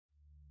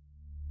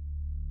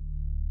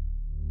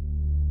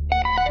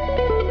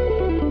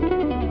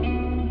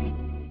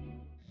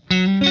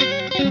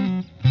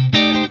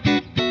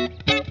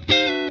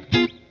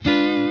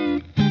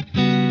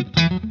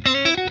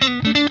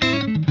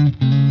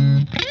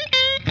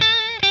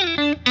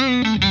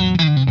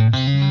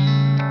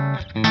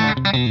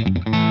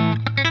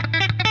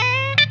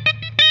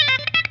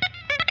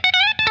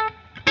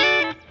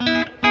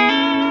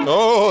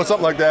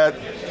something like that.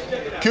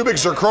 Cubic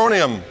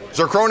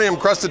zirconium,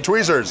 crusted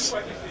tweezers.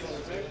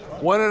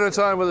 One at a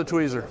time with a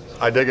tweezer.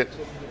 I dig it.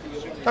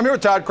 I'm here with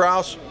Todd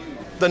Krause,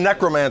 the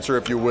necromancer,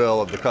 if you will,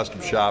 of the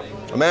Custom Shop.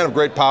 A man of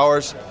great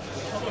powers,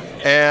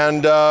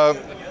 and a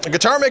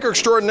guitar maker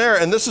extraordinaire,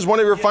 and this is one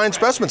of your fine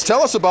specimens.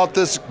 Tell us about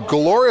this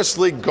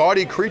gloriously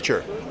gaudy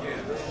creature.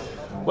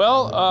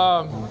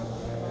 Well,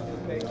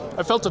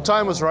 I felt the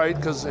time was right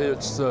because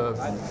it's the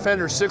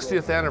Fender's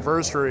 60th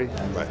anniversary,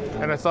 right.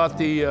 And I thought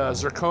the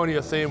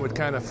zirconia theme would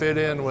kind of fit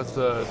in with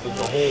the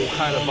whole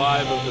kind of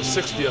vibe of the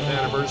 60th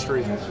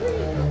anniversary.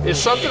 It's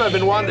something I've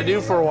been wanting to do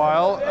for a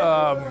while.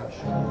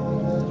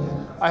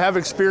 I have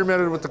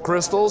experimented with the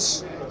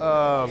crystals.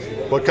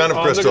 What kind of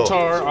crystal?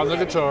 On the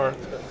guitar.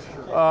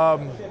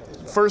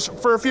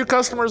 For a few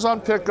customers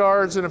on pick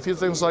guards and a few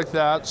things like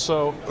that.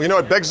 So you know,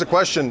 it begs the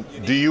question: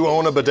 do you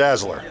own a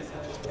bedazzler?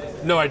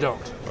 No, I don't.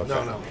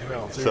 Okay. No.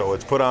 So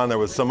it's put on there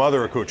with some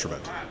other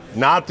accoutrement,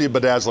 not the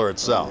bedazzler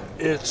itself.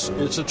 It's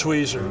a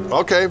tweezer.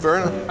 Okay, fair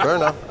enough. Fair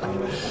enough.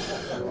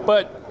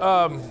 But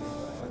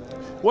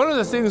one of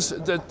the things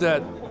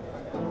that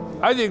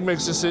I think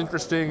makes this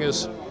interesting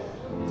is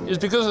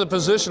because of the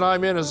position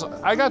I'm in, is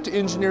I got to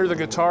engineer the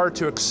guitar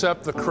to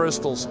accept the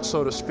crystals,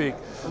 so to speak.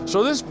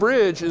 So this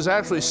bridge is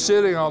actually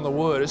sitting on the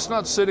wood. It's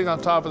not sitting on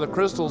top of the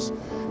crystals,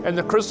 and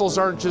the crystals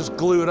aren't just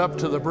glued up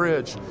to the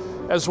bridge,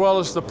 as well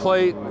as the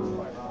plate.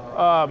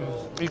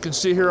 You can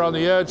see here on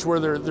the edge where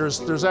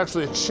there's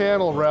actually a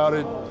channel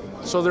routed,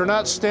 so they're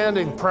not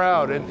standing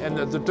proud, and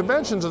the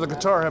dimensions of the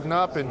guitar have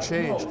not been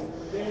changed.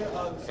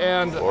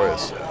 And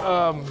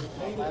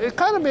it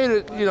kind of made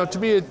it, you know, to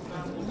me, a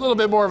little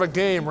bit more of a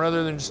game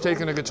rather than just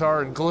taking a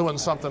guitar and gluing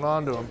something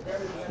onto them.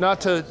 Not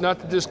to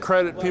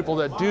discredit people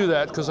that do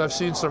that, because I've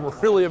seen some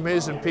really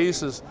amazing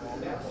pieces.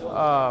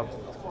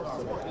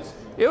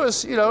 It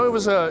was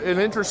an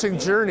interesting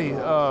journey.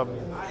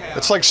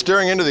 It's like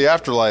staring into the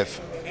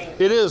afterlife.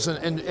 It is,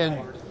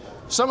 and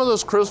some of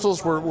those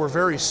crystals were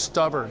very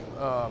stubborn.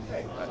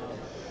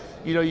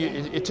 You know,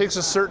 it takes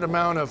a certain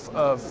amount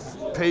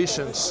of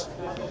patience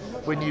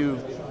when you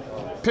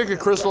pick a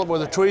crystal up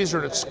with a tweezer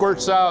and it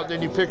squirts out,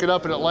 then you pick it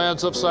up and it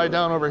lands upside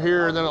down over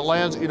here, and then it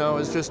lands, you know,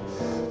 it's just,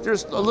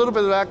 there's a little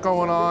bit of that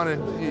going on,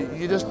 and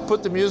you just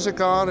put the music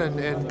on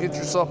and get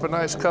yourself a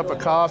nice cup of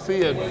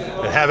coffee and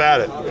have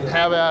at it.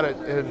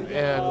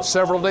 And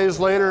several days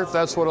later,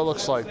 that's what it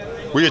looks like.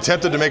 Were you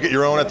tempted to make it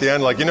your own at the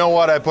end? Like, you know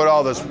what, I put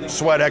all this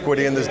sweat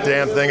equity in this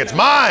damn thing, it's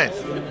mine!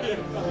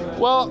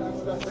 Well,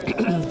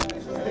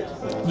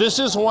 this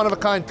is a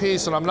one-of-a-kind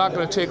piece, and I'm not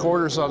going to take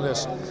orders on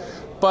this.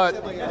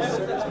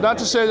 But not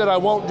to say that I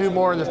won't do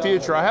more in the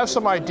future. I have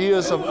some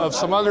ideas of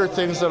some other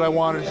things that I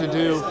wanted to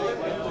do.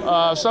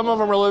 Some of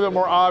them are a little bit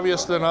more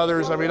obvious than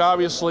others. I mean,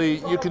 obviously,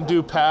 you can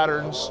do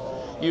patterns.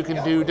 You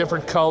can do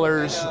different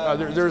colors.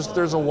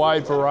 There's a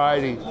wide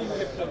variety.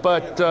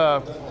 But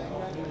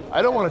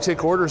I don't want to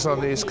take orders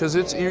on these, because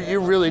you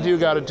really do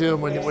got to do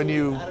them when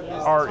you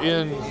are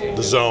in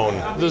the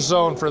zone. The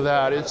zone for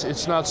that.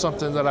 It's not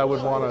something that I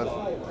would want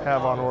to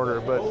have on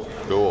order, but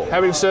cool.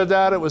 Having said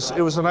that, it was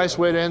a nice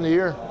way to end the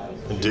year.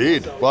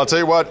 Indeed. Well, I'll tell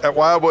you what, at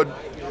Wildwood,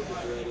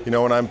 you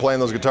know, when I'm playing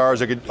those guitars,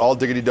 I get all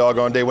diggity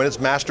doggone day. When it's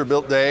Master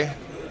Built Day,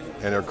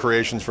 and they're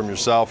creations from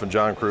yourself and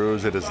John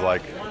Krause, it's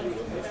like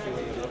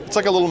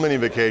a little mini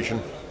vacation.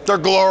 They're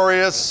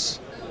glorious.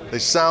 They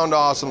sound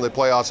awesome. They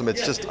play awesome.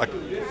 It's just,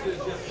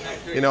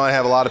 you know, I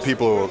have a lot of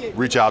people who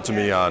reach out to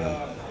me on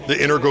the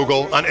inner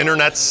Google, on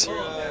internets,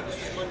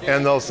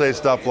 and they'll say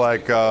stuff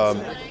like,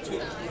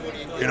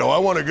 you know, I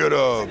want to get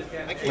a,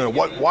 you know,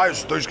 why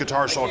is these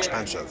guitars so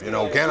expensive? You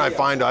know,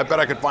 I bet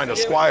I could find a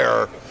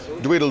Squire,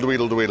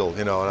 dweedle,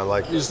 you know, and I'm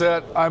like. Is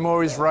that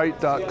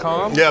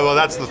I'mAlwaysRight.com? Yeah, well,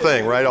 that's the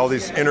thing, right? All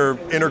these inner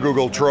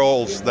Google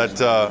trolls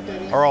that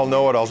are all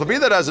know-it-alls. But be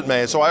that as it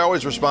may, so I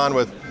always respond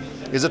with,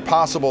 is it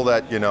possible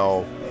that, you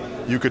know,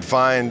 you could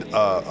find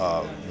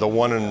the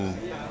one in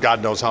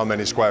God knows how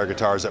many Squire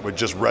guitars that would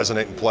just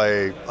resonate and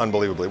play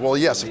unbelievably? Well,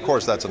 yes, of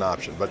course that's an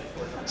option, but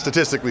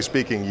statistically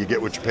speaking, you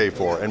get what you pay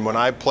for. And when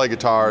I play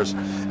guitars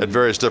at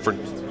various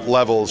different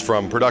levels,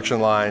 from production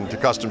line to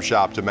custom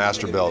shop to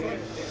master built,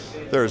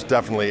 there's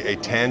definitely a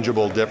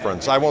tangible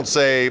difference. I won't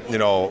say, you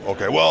know,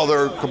 okay, well,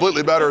 they're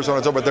completely better, so on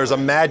and so forth, but there's a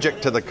magic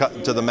to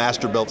the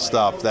master built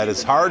stuff that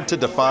is hard to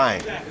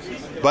define,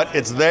 but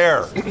it's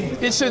there.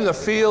 It's in the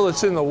feel,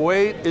 it's in the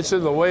weight, it's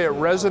in the way it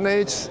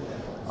resonates.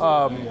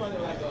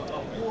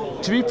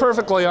 To be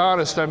perfectly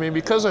honest, I mean,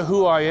 because of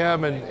who I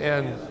am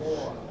and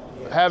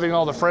having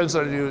all the friends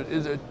that I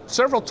do,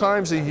 several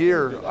times a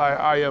year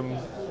I am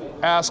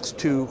asked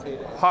to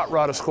hot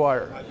rod a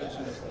Squire,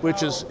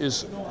 which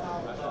is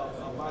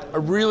a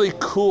really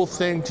cool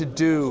thing to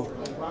do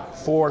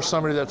for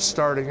somebody that's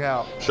starting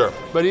out. Sure.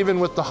 But even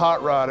with the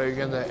hot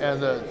rodding and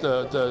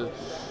the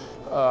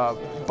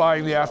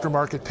buying the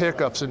aftermarket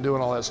pickups and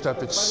doing all that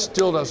stuff, it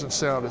still doesn't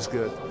sound as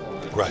good.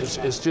 Right.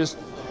 It's just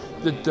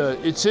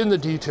it's in the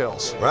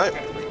details. Right.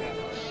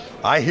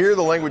 I hear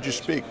the language you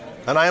speak,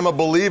 and I am a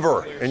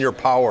believer in your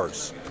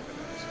powers.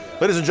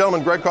 Ladies and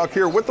gentlemen, Greg Koch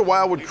here with the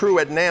Wildwood crew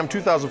at NAMM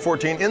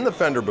 2014 in the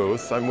Fender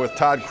booth. I'm with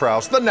Todd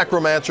Krause, the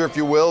necromancer, if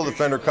you will, the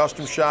Fender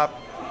Custom Shop.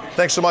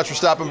 Thanks so much for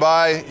stopping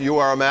by. You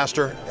are a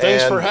master.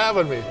 Thanks for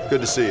having me.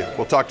 Good to see you.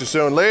 We'll talk to you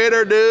soon.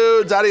 Later,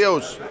 dudes.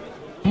 Adios.